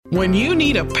When you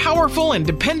need a powerful and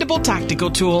dependable tactical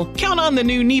tool, count on the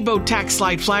new Nebo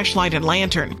TacSlide flashlight and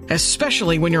lantern,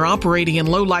 especially when you're operating in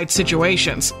low-light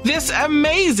situations. This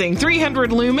amazing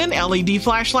 300-lumen LED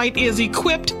flashlight is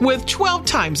equipped with 12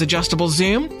 times adjustable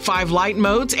zoom, 5 light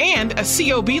modes, and a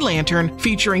COB lantern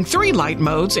featuring 3 light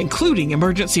modes, including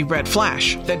emergency red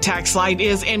flash. The TacSlide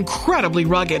is incredibly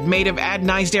rugged, made of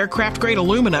anodized aircraft-grade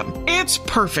aluminum. It's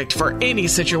perfect for any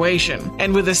situation,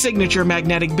 and with a signature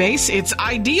magnetic base, it's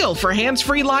ideal for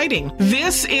hands-free lighting.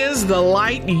 This is the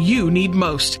light you need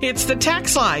most. It's the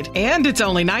TacSlide, and it's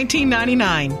only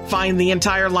 $19.99. Find the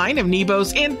entire line of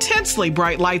Nebo's intensely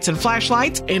bright lights and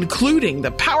flashlights, including the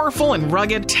powerful and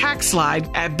rugged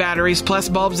TacSlide, at Batteries Plus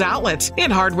Bulbs outlets, in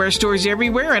hardware stores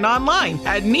everywhere, and online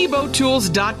at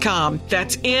nebotools.com.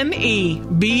 That's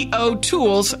N-E-B-O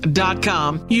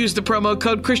Tools.com. Use the promo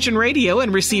code Christian Radio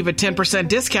and receive a 10%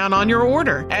 discount on your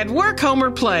order. At work, home, or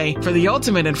play, for the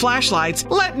ultimate in flashlights,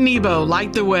 let Nebo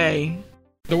light the way.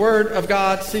 The Word of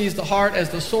God sees the heart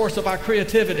as the source of our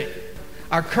creativity,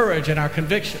 our courage, and our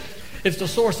conviction. It's the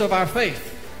source of our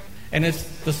faith, and it's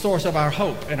the source of our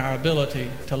hope and our ability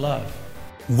to love.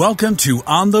 Welcome to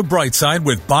On the Bright Side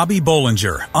with Bobby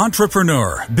Bollinger,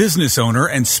 entrepreneur, business owner,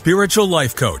 and spiritual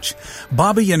life coach.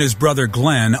 Bobby and his brother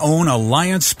Glenn own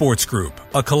Alliance Sports Group,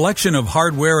 a collection of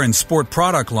hardware and sport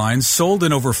product lines sold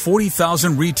in over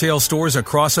 40,000 retail stores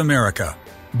across America.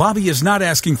 Bobby is not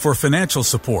asking for financial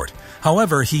support.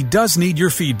 However, he does need your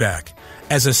feedback.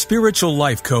 As a spiritual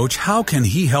life coach, how can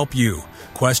he help you?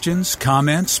 Questions,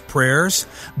 comments, prayers?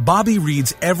 Bobby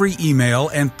reads every email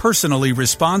and personally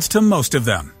responds to most of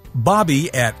them.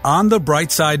 Bobby at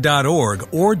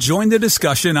onthebrightside.org or join the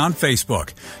discussion on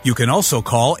Facebook. You can also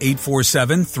call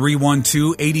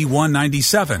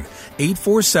 847-312-8197,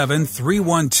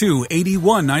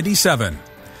 847-312-8197.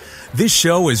 This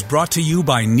show is brought to you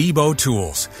by Nebo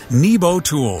Tools. Nebo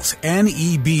Tools,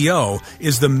 N-E-B-O,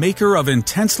 is the maker of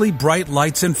intensely bright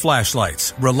lights and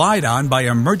flashlights, relied on by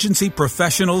emergency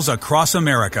professionals across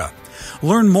America.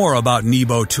 Learn more about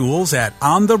Nebo Tools at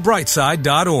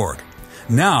onthebrightside.org.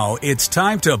 Now it's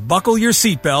time to buckle your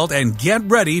seatbelt and get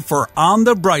ready for On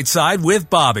the Bright Side with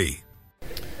Bobby.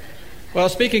 Well,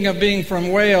 speaking of being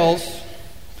from Wales,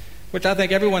 which I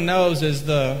think everyone knows is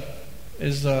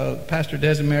Pastor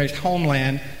Des and Mary's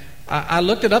homeland, I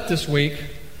looked it up this week.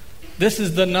 This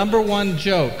is the number one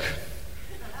joke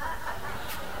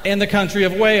in the country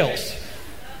of Wales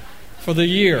for the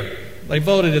year. They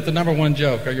voted it the number one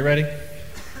joke. Are you ready?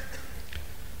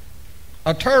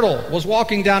 A turtle was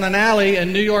walking down an alley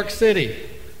in New York City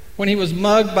when he was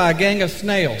mugged by a gang of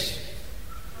snails.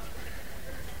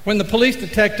 When the police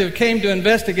detective came to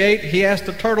investigate, he asked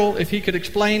the turtle if he could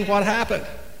explain what happened.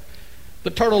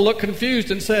 The turtle looked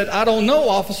confused and said, "I don't know,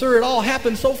 officer. It all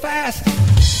happened so fast."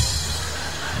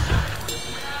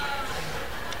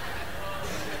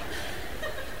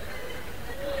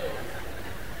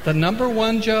 The number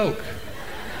one joke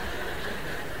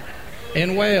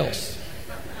in Wales.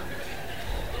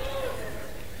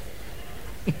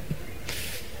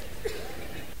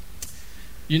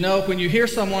 You know, when you hear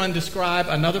someone describe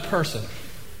another person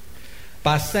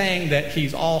by saying that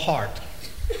he's all heart,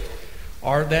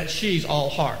 or that she's all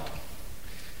heart,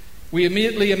 we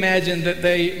immediately imagine that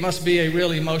they must be a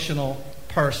really emotional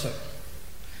person.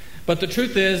 But the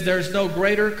truth is, there's no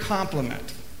greater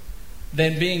compliment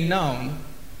than being known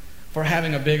for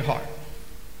having a big heart.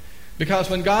 Because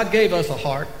when God gave us a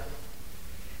heart,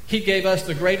 He gave us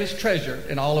the greatest treasure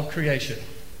in all of creation.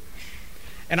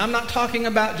 And I'm not talking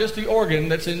about just the organ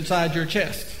that's inside your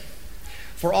chest.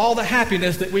 For all the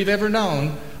happiness that we've ever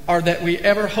known, or that we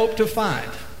ever hope to find,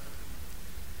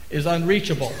 is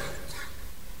unreachable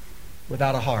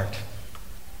without a heart.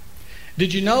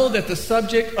 Did you know that the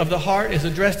subject of the heart is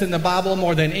addressed in the Bible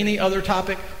more than any other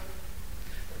topic?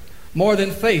 More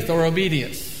than faith or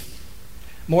obedience,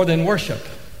 more than worship,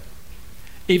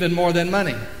 even more than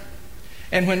money.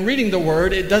 And when reading the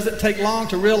Word, it doesn't take long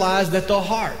to realize that the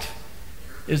heart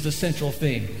is the central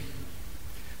theme.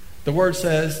 The Word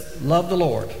says, love the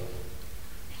Lord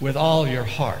with all your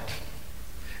heart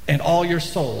and all your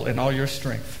soul and all your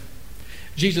strength.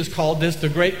 Jesus called this the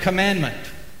great commandment.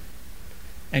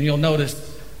 And you'll notice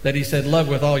that He said, love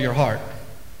with all your heart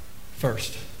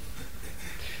first.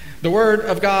 The Word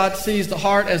of God sees the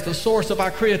heart as the source of our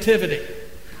creativity,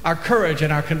 our courage,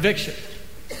 and our conviction.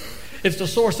 It's the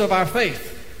source of our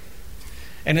faith.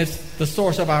 And it's the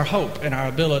source of our hope and our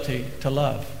ability to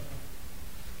love.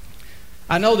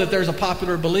 I know that there's a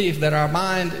popular belief that our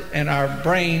mind and our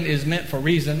brain is meant for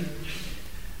reason,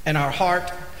 and our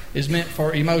heart is meant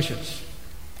for emotions.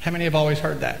 How many have always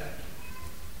heard that?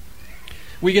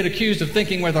 We get accused of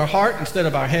thinking with our heart instead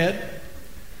of our head.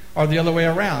 or the other way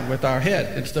around with our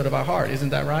head instead of our heart. Isn't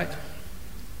that right?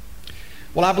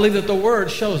 Well, I believe that the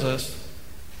Word shows us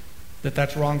that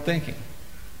that's wrong thinking.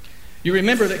 You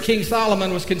remember that King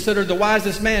Solomon was considered the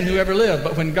wisest man who ever lived,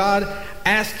 but when God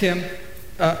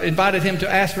invited him to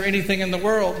ask for anything in the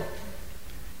world,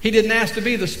 he didn't ask to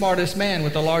be the smartest man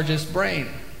with the largest brain.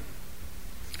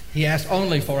 He asked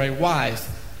only for a wise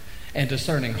and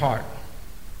discerning heart.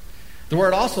 The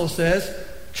Word also says,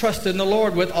 trust in the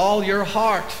Lord with all your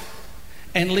heart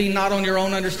and lean not on your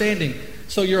own understanding.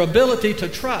 So your ability to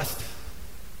trust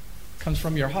comes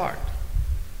from your heart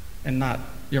and not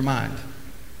your mind.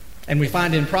 And we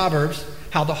find in Proverbs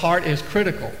how the heart is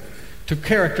critical to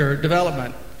character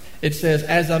development. It says,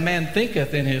 as a man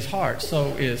thinketh in his heart,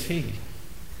 so is he.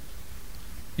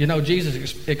 You know,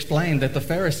 Jesus explained that the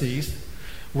Pharisees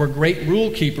were great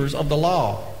rule keepers of the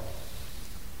law,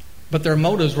 but their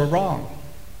motives were wrong.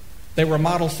 They were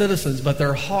model citizens, but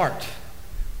their heart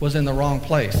was in the wrong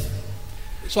place.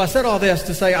 So I said all this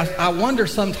to say, I wonder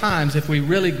sometimes if we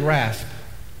really grasp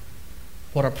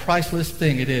what a priceless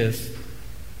thing it is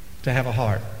to have a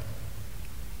heart.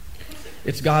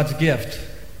 It's God's gift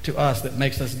to us that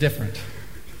makes us different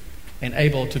and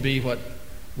able to be what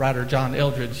writer John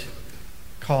Eldredge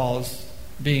calls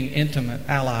being intimate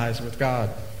allies with God.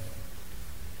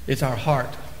 It's our heart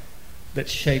that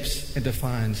shapes and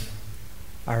defines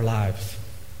our lives.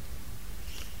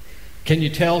 Can you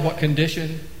tell what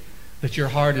condition that your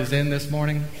heart is in this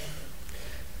morning?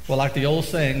 Well, like the old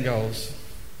saying goes,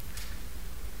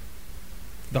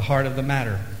 the heart of the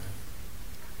matter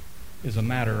is a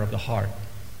matter of the heart.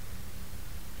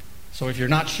 So if you're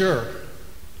not sure,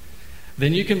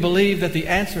 then you can believe that the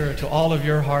answer to all of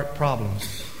your heart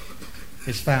problems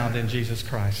is found in Jesus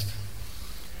Christ.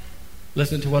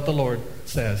 Listen to what the Lord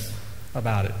says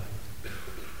about it.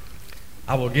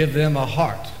 I will give them a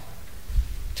heart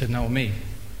to know me,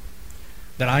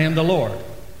 that I am the Lord,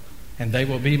 and they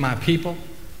will be my people,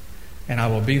 and I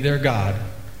will be their God,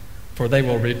 for they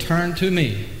will return to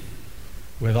me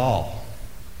with all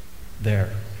their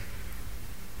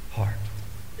heart.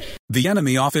 The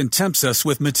enemy often tempts us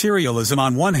with materialism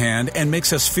on one hand and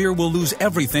makes us fear we'll lose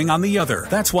everything on the other.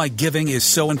 That's why giving is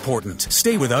so important.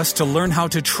 Stay with us to learn how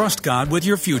to trust God with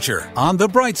your future. On the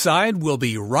Bright Side, we'll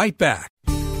be right back.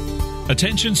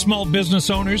 Attention small business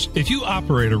owners, if you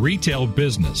operate a retail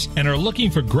business and are looking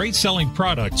for great selling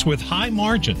products with high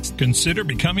margins, consider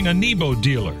becoming a Nebo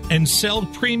dealer and sell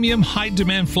premium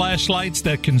high-demand flashlights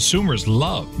that consumers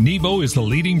love. Nebo is the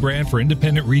leading brand for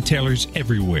independent retailers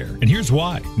everywhere. And here's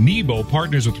why. Nebo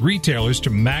partners with retailers to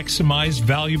maximize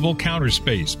valuable counter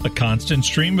space, a constant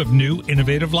stream of new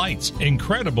innovative lights,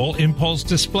 incredible impulse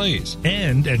displays,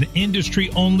 and an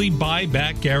industry-only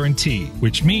buyback guarantee,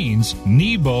 which means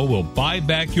Nebo will buy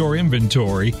back your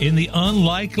inventory in the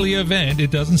unlikely event it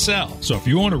doesn't sell. So if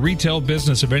you own a retail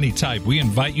business of any type, we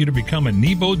invite you to become a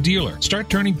Nebo dealer. Start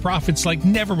turning profits like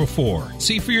never before.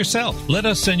 See for yourself. Let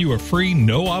us send you a free,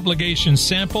 no-obligation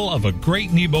sample of a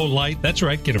great Nebo light. That's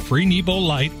right, get a free Nebo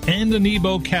light and a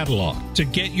Nebo catalog. To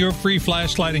get your free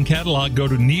flashlight and catalog, go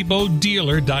to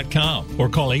NeboDealer.com or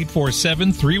call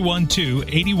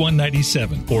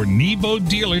 847-312-8197 or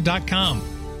NeboDealer.com.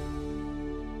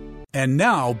 And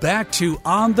now back to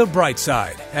On the Bright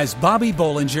Side as Bobby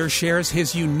Bollinger shares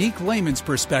his unique layman's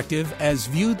perspective as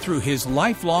viewed through his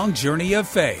lifelong journey of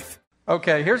faith.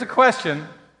 Okay, here's a question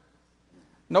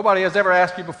nobody has ever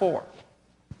asked you before,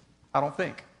 I don't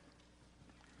think.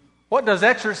 What does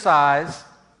exercise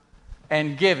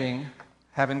and giving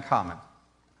have in common?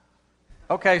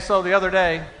 Okay, so the other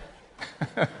day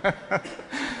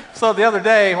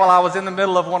while I was in the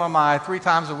middle of one of my 3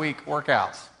 times a week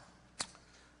workouts,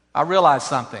 I realized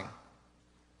something.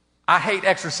 I hate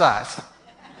exercise.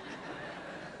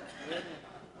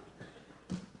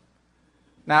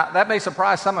 Now, that may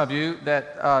surprise some of you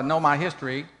that know my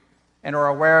history and are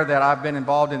aware that I've been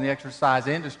involved in the exercise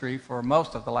industry for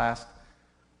most of the last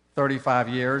 35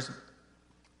 years.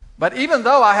 But even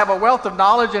though I have a wealth of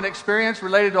knowledge and experience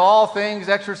related to all things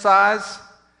exercise,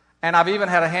 and I've even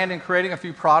had a hand in creating a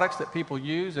few products that people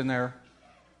use in their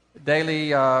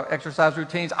daily exercise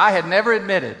routines, I had never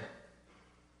admitted,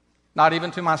 not even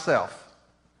to myself,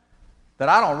 that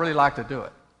I don't really like to do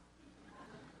it.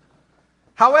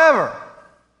 However,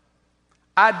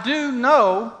 I do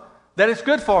know that it's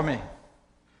good for me.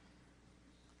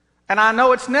 And I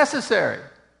know it's necessary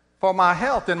for my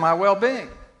health and my well-being.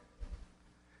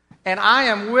 And I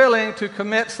am willing to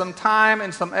commit some time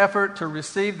and some effort to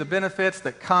receive the benefits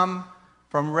that come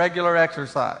from regular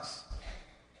exercise.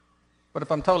 But if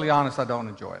I'm totally honest, I don't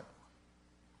enjoy it.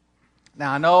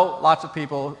 Now, I know lots of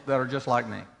people that are just like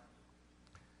me.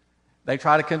 They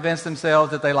try to convince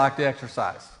themselves that they like to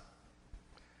exercise.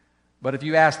 But if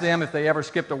you ask them if they ever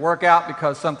skipped a workout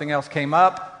because something else came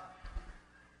up,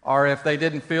 or if they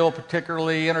didn't feel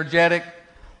particularly energetic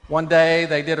one day,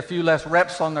 they did a few less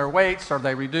reps on their weights, or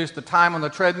they reduced the time on the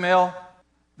treadmill,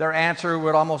 their answer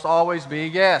would almost always be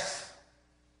yes.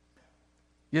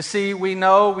 You see, we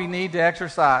know we need to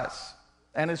exercise,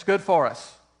 and it's good for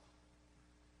us.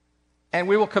 And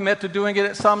we will commit to doing it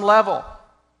at some level.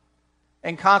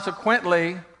 And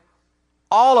consequently,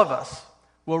 all of us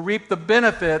will reap the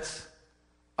benefits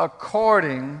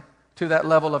according to that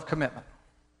level of commitment.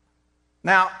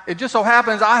 Now, it just so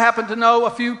happens I happen to know a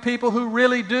few people who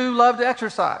really do love to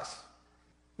exercise.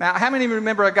 Now, how many of you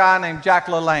remember a guy named Jack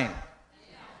LaLanne?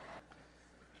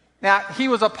 Now, he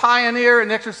was a pioneer in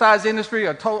the exercise industry,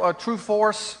 a true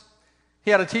force. He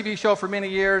had a TV show for many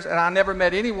years, and I never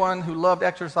met anyone who loved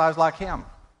exercise like him.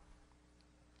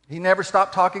 He never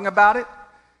stopped talking about it,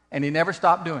 and he never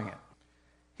stopped doing it.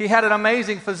 He had an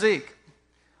amazing physique.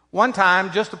 One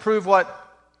time, just to prove what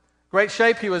great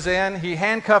shape he was in, he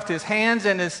handcuffed his hands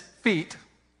and his feet,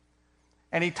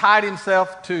 and he tied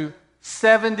himself to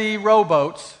 70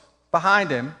 rowboats behind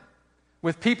him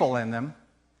with people in them,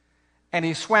 and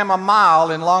he swam a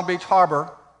mile in Long Beach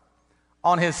Harbor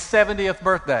on his 70th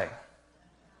birthday.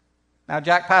 Now,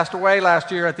 Jack passed away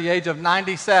last year at the age of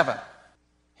 97.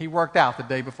 He worked out the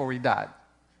day before he died.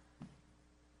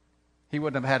 He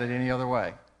wouldn't have had it any other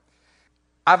way.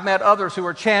 I've met others who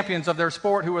were champions of their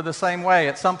sport who were the same way.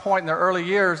 At some point in their early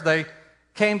years, they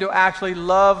came to actually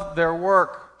love their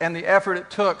work and the effort it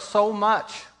took so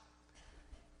much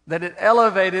that it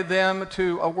elevated them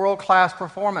to a world-class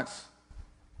performance.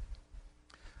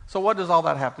 So what does all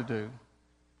that have to do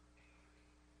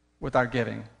with our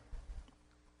giving?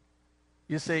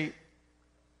 You see,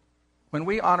 when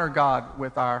we honor God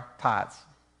with our tithes,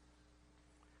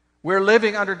 we're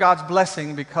living under God's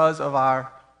blessing because of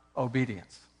our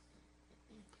obedience.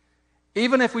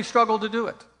 Even if we struggle to do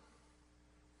it.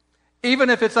 Even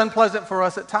if it's unpleasant for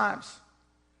us at times.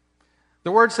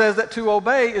 The Word says that to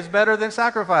obey is better than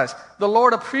sacrifice. The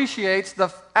Lord appreciates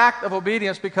the act of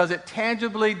obedience because it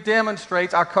tangibly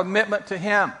demonstrates our commitment to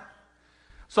Him.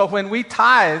 So when we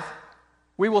tithe,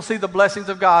 we will see the blessings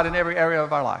of God in every area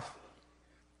of our life.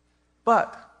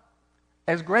 But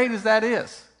as great as that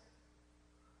is,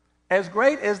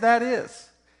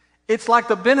 it's like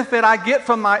the benefit I get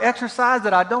from my exercise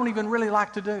that I don't even really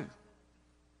like to do.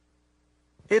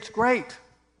 It's great,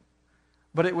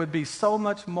 but it would be so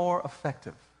much more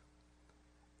effective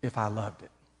if I loved it.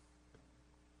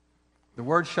 The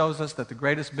Word shows us that the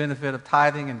greatest benefit of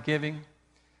tithing and giving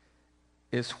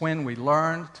is when we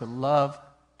learn to love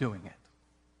doing it.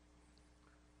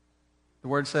 The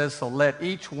Word says, so let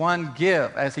each one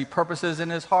give as he purposes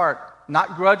in his heart,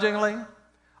 not grudgingly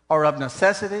or of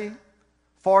necessity,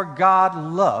 for God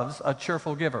loves a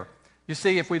cheerful giver. You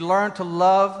see, if we learn to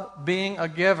love being a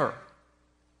giver,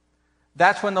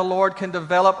 that's when the Lord can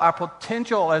develop our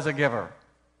potential as a giver.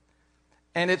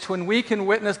 And it's when we can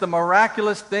witness the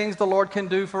miraculous things the Lord can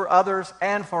do for others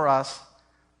and for us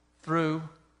through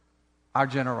our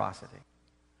generosity.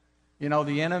 You know,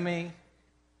 the enemy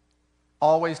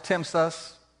always tempts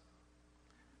us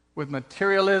with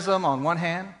materialism on one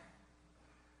hand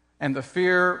and the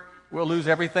fear we'll lose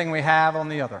everything we have on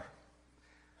the other.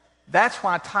 That's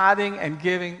why tithing and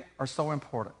giving are so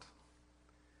important.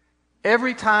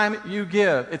 Every time you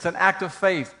give, it's an act of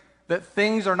faith that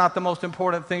things are not the most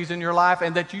important things in your life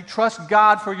and that you trust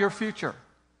God for your future.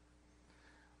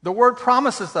 The Word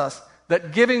promises us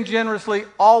that giving generously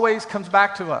always comes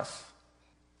back to us.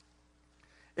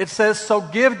 It says, so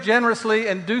give generously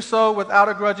and do so without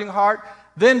a grudging heart.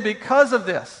 Then because of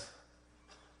this,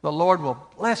 the Lord will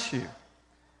bless you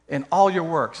in all your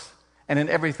works and in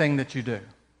everything that you do.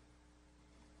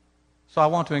 So I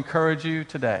want to encourage you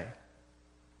today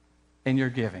in your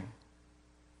giving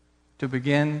to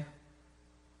begin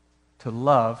to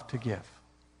love to give.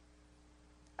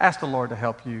 Ask the Lord to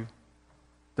help you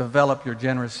develop your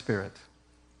generous spirit.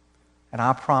 And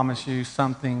I promise you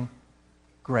something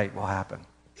great will happen.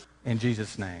 In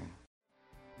Jesus' name.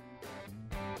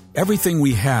 Everything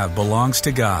we have belongs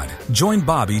to God. Join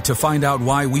Bobby to find out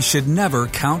why we should never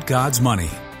count God's money.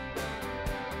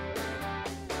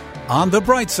 On the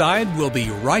Bright Side, we'll be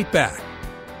right back.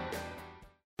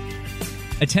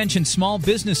 Attention small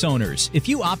business owners. If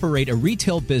you operate a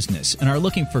retail business and are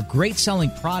looking for great selling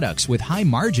products with high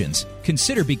margins,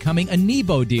 consider becoming a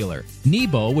Nebo dealer.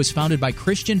 Nebo was founded by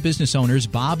Christian business owners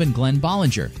Bob and Glenn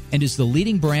Bollinger and is the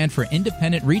leading brand for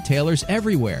independent retailers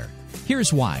everywhere.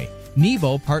 Here's why.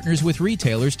 Nebo partners with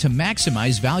retailers to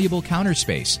maximize valuable counter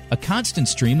space, a constant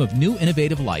stream of new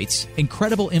innovative lights,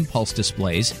 incredible impulse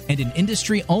displays, and an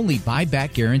industry-only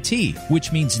buyback guarantee,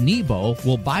 which means Nebo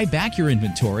will buy back your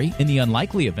inventory in the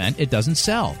unlikely event it doesn't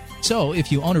sell. So,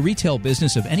 if you own a retail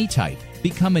business of any type,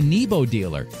 become a Nebo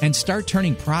dealer and start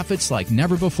turning profits like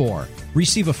never before.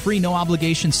 Receive a free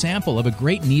no-obligation sample of a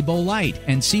great Nebo light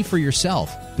and see for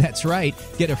yourself. That's right,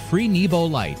 get a free Nebo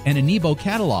light and a Nebo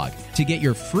catalog. To get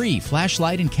your free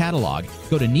flashlight and catalog,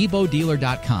 go to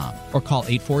NeboDealer.com or call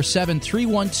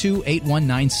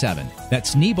 847-312-8197.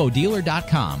 That's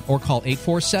NeboDealer.com or call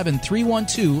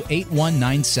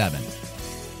 847-312-8197.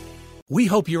 We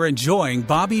hope you're enjoying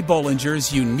Bobby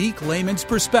Bollinger's unique layman's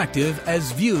perspective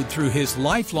as viewed through his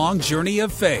lifelong journey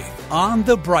of faith on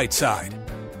the bright side.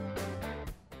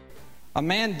 A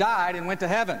man died and went to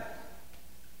heaven.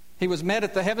 He was met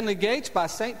at the heavenly gates by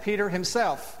St. Peter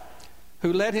himself,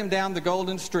 who led him down the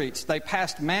golden streets. They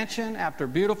passed mansion after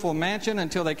beautiful mansion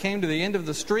until they came to the end of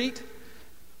the street,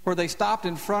 where they stopped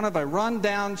in front of a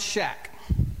run-down shack.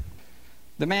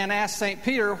 The man asked St.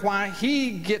 Peter why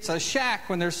he gets a shack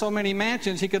when there's so many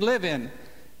mansions he could live in.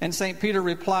 And St. Peter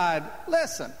replied,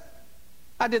 "Listen,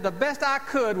 I did the best I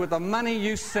could with the money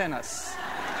you sent us."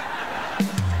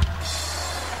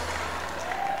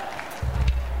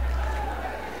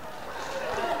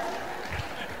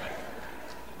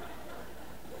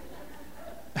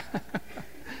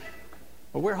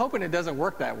 Well, we're hoping it doesn't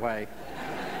work that way.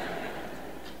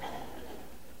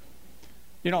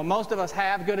 You know, most of us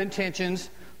have good intentions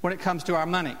when it comes to our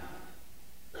money.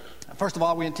 First of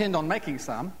all, we intend on making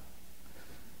some,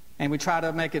 and we try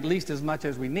to make at least as much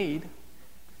as we need.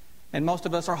 And most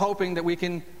of us are hoping that we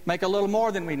can make a little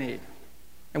more than we need.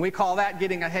 And we call that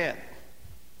getting ahead.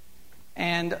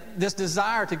 And this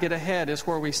desire to get ahead is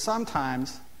where we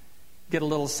sometimes get a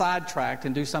little sidetracked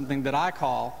and do something that I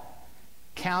call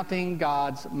counting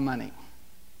God's money.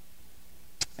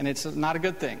 And it's not a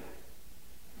good thing.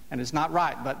 And it's not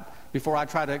right. But before I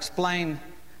try to explain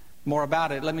more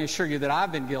about it, let me assure you that I've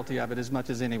been guilty of it as much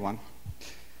as anyone.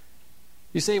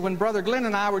 You see, when Brother Glenn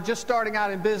and I were just starting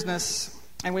out in business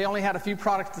and we only had a few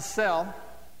products to sell,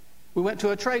 we went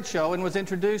to a trade show and was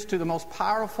introduced to the most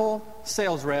powerful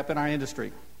sales rep in our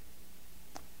industry.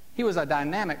 He was a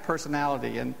dynamic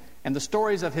personality, and the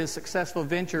stories of his successful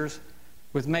ventures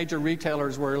with major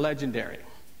retailers were legendary.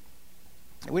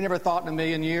 We never thought in a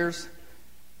million years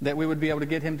that we would be able to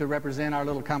get him to represent our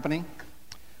little company.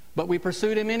 But we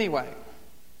pursued him anyway.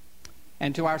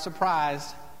 And to our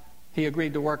surprise, he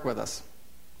agreed to work with us.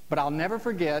 But I'll never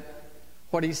forget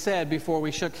what he said before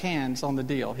we shook hands on the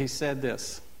deal. He said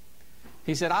this.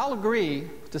 He said, "I'll agree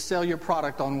to sell your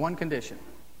product on one condition."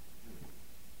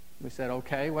 We said,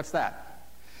 "Okay, what's that?"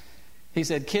 He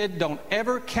said, "Kid, don't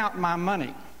ever count my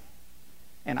money,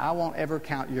 and I won't ever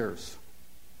count yours."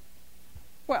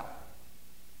 Well,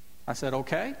 I said,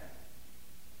 "Okay."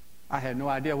 I had no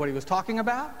idea what he was talking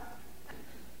about.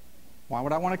 Why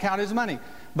would I want to count his money?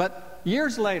 But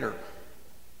years later,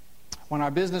 when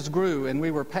our business grew and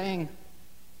we were paying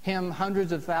him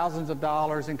hundreds of thousands of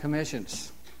dollars in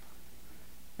commissions,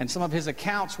 and some of his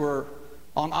accounts were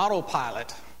on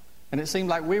autopilot, and it seemed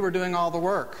like we were doing all the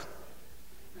work,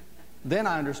 then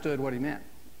I understood what he meant.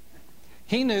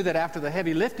 He knew that after the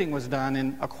heavy lifting was done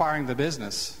in acquiring the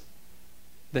business,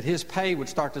 that his pay would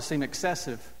start to seem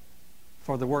excessive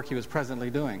for the work he was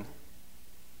presently doing.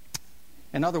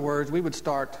 In other words, we would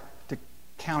start to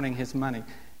counting his money,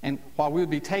 and while we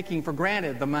would be taking for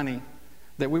granted the money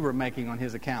that we were making on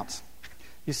his accounts.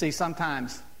 You see,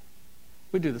 sometimes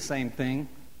we do the same thing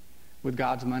with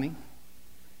God's money.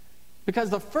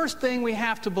 Because the first thing we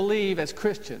have to believe as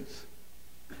Christians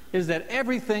is that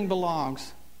everything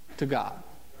belongs to God.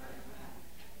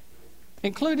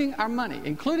 Including our money,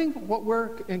 including what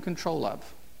we're in control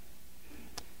of.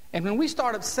 And when we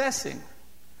start obsessing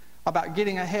about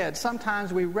getting ahead,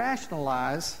 sometimes we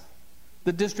rationalize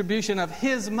the distribution of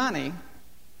His money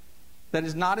that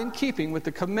is not in keeping with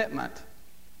the commitment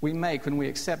we make when we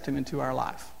accept Him into our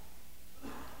life.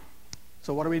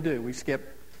 So what do? We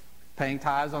skip paying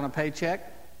tithes on a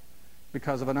paycheck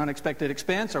because of an unexpected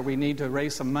expense, or we need to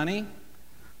raise some money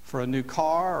for a new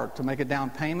car or to make a down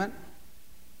payment,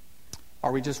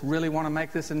 or we just really want to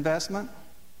make this investment.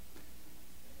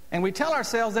 And we tell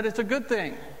ourselves that it's a good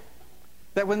thing,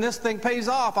 that when this thing pays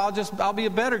off, I'll be a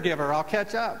better giver, I'll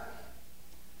catch up.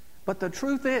 But the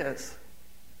truth is,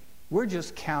 we're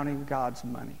just counting God's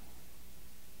money.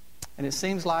 And it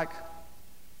seems like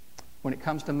when it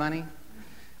comes to money,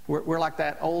 we're like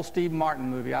that old Steve Martin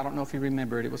movie. I don't know if you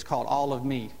remember it. It was called All of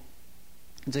Me.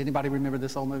 Does anybody remember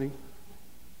this old movie?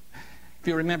 If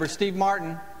you remember, Steve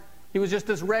Martin He was just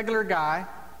this regular guy.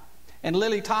 And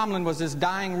Lily Tomlin was this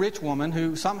dying rich woman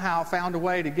who somehow found a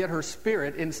way to get her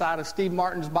spirit inside of Steve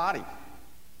Martin's body.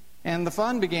 And the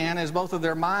fun began as both of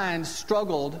their minds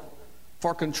struggled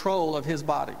for control of his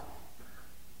body.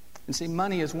 And see,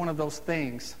 money is one of those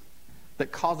things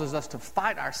that causes us to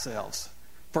fight ourselves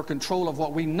for control of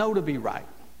what we know to be right.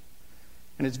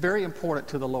 And it's very important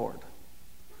to the Lord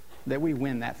that we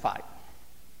win that fight.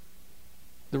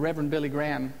 The Reverend Billy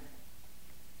Graham,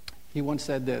 he once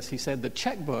said this. He said, the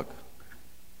checkbook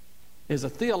is a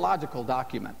theological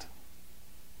document.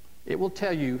 It will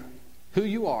tell you who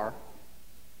you are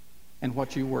and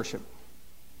what you worship.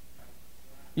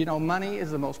 You know, money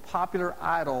is the most popular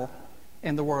idol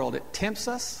in the world. It tempts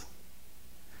us.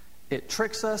 It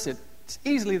tricks us. It's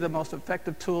easily the most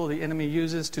effective tool the enemy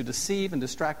uses to deceive and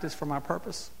distract us from our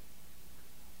purpose.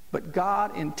 But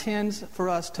God intends for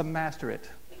us to master it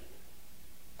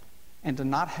and to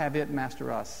not have it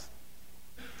master us.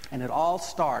 And it all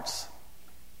starts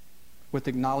with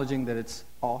acknowledging that it's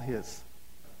all His,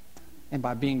 and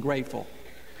by being grateful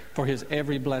for His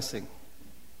every blessing,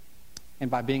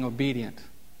 and by being obedient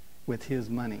with His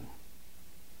money.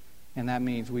 And that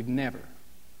means we'd never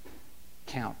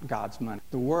count God's money.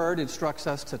 The Word instructs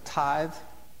us to tithe,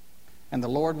 and the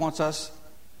Lord wants us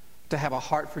to have a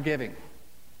heart for giving.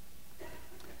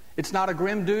 It's not a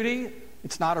grim duty.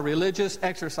 It's not a religious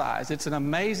exercise. It's an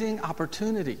amazing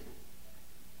opportunity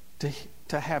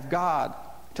to have God,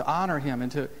 to honor Him,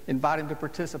 and to invite Him to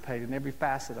participate in every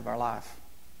facet of our life.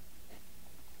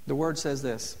 The Word says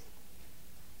this: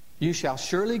 you shall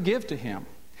surely give to Him,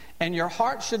 and your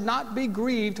heart should not be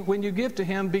grieved when you give to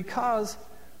Him, because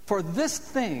for this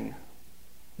thing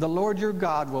the Lord your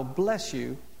God will bless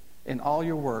you in all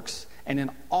your works and in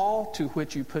all to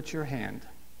which you put your hand.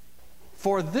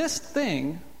 For this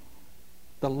thing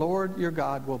the Lord your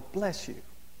God will bless you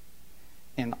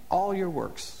in all your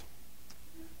works.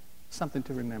 Something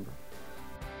to remember.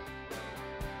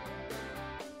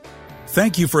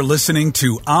 Thank you for listening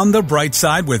to On the Bright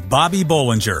Side with Bobby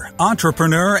Bollinger,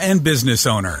 entrepreneur and business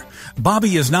owner.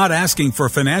 Bobby is not asking for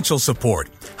financial support.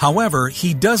 However,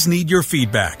 he does need your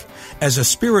feedback. As a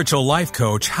spiritual life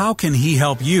coach, how can he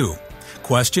help you?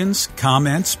 Questions,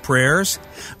 comments, prayers?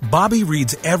 Bobby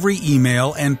reads every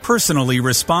email and personally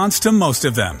responds to most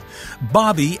of them.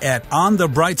 Bobby at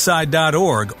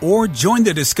onthebrightside.org, or join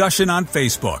the discussion on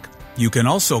Facebook. You can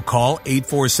also call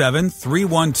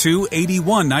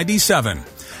 847-312-8197.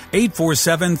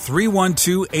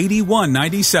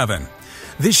 847-312-8197.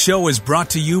 This show is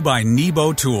brought to you by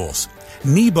Nebo Tools.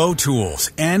 Nebo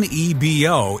Tools,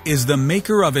 N-E-B-O, is the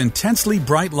maker of intensely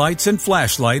bright lights and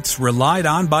flashlights relied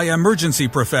on by emergency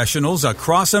professionals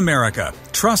across America.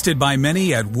 Trusted by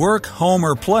many at work, home,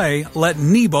 or play, let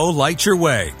Nebo light your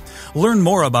way. Learn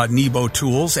more about Nebo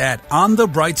Tools at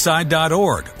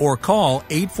onthebrightside.org or call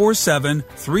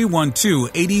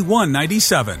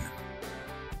 847-312-8197.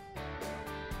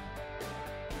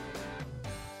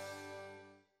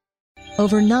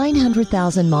 Over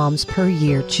 900,000 moms per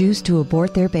year choose to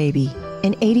abort their baby,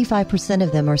 and 85%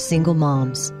 of them are single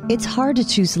moms. It's hard to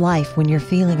choose life when you're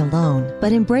feeling alone,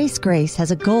 but Embrace Grace has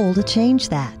a goal to change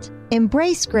that.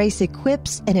 Embrace Grace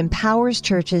equips and empowers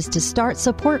churches to start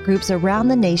support groups around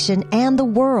the nation and the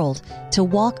world to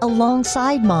walk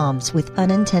alongside moms with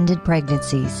unintended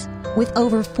pregnancies. With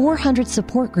over 400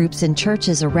 support groups in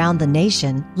churches around the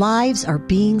nation, lives are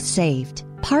being saved.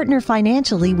 Partner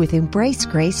financially with Embrace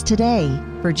Grace today.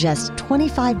 For just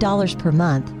 $25 per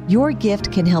month, your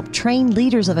gift can help train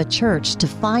leaders of a church to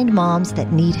find moms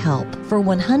that need help. For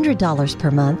 $100 per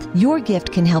month, your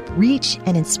gift can help reach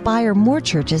and inspire more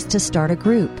churches to start a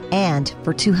group. And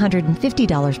for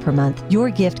 $250 per month,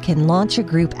 your gift can launch a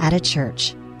group at a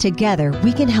church. Together,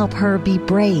 we can help her be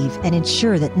brave and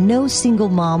ensure that no single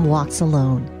mom walks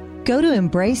alone. Go to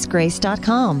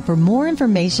EmbraceGrace.com for more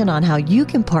information on how you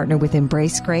can partner with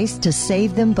Embrace Grace to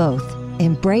save them both.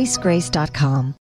 EmbraceGrace.com.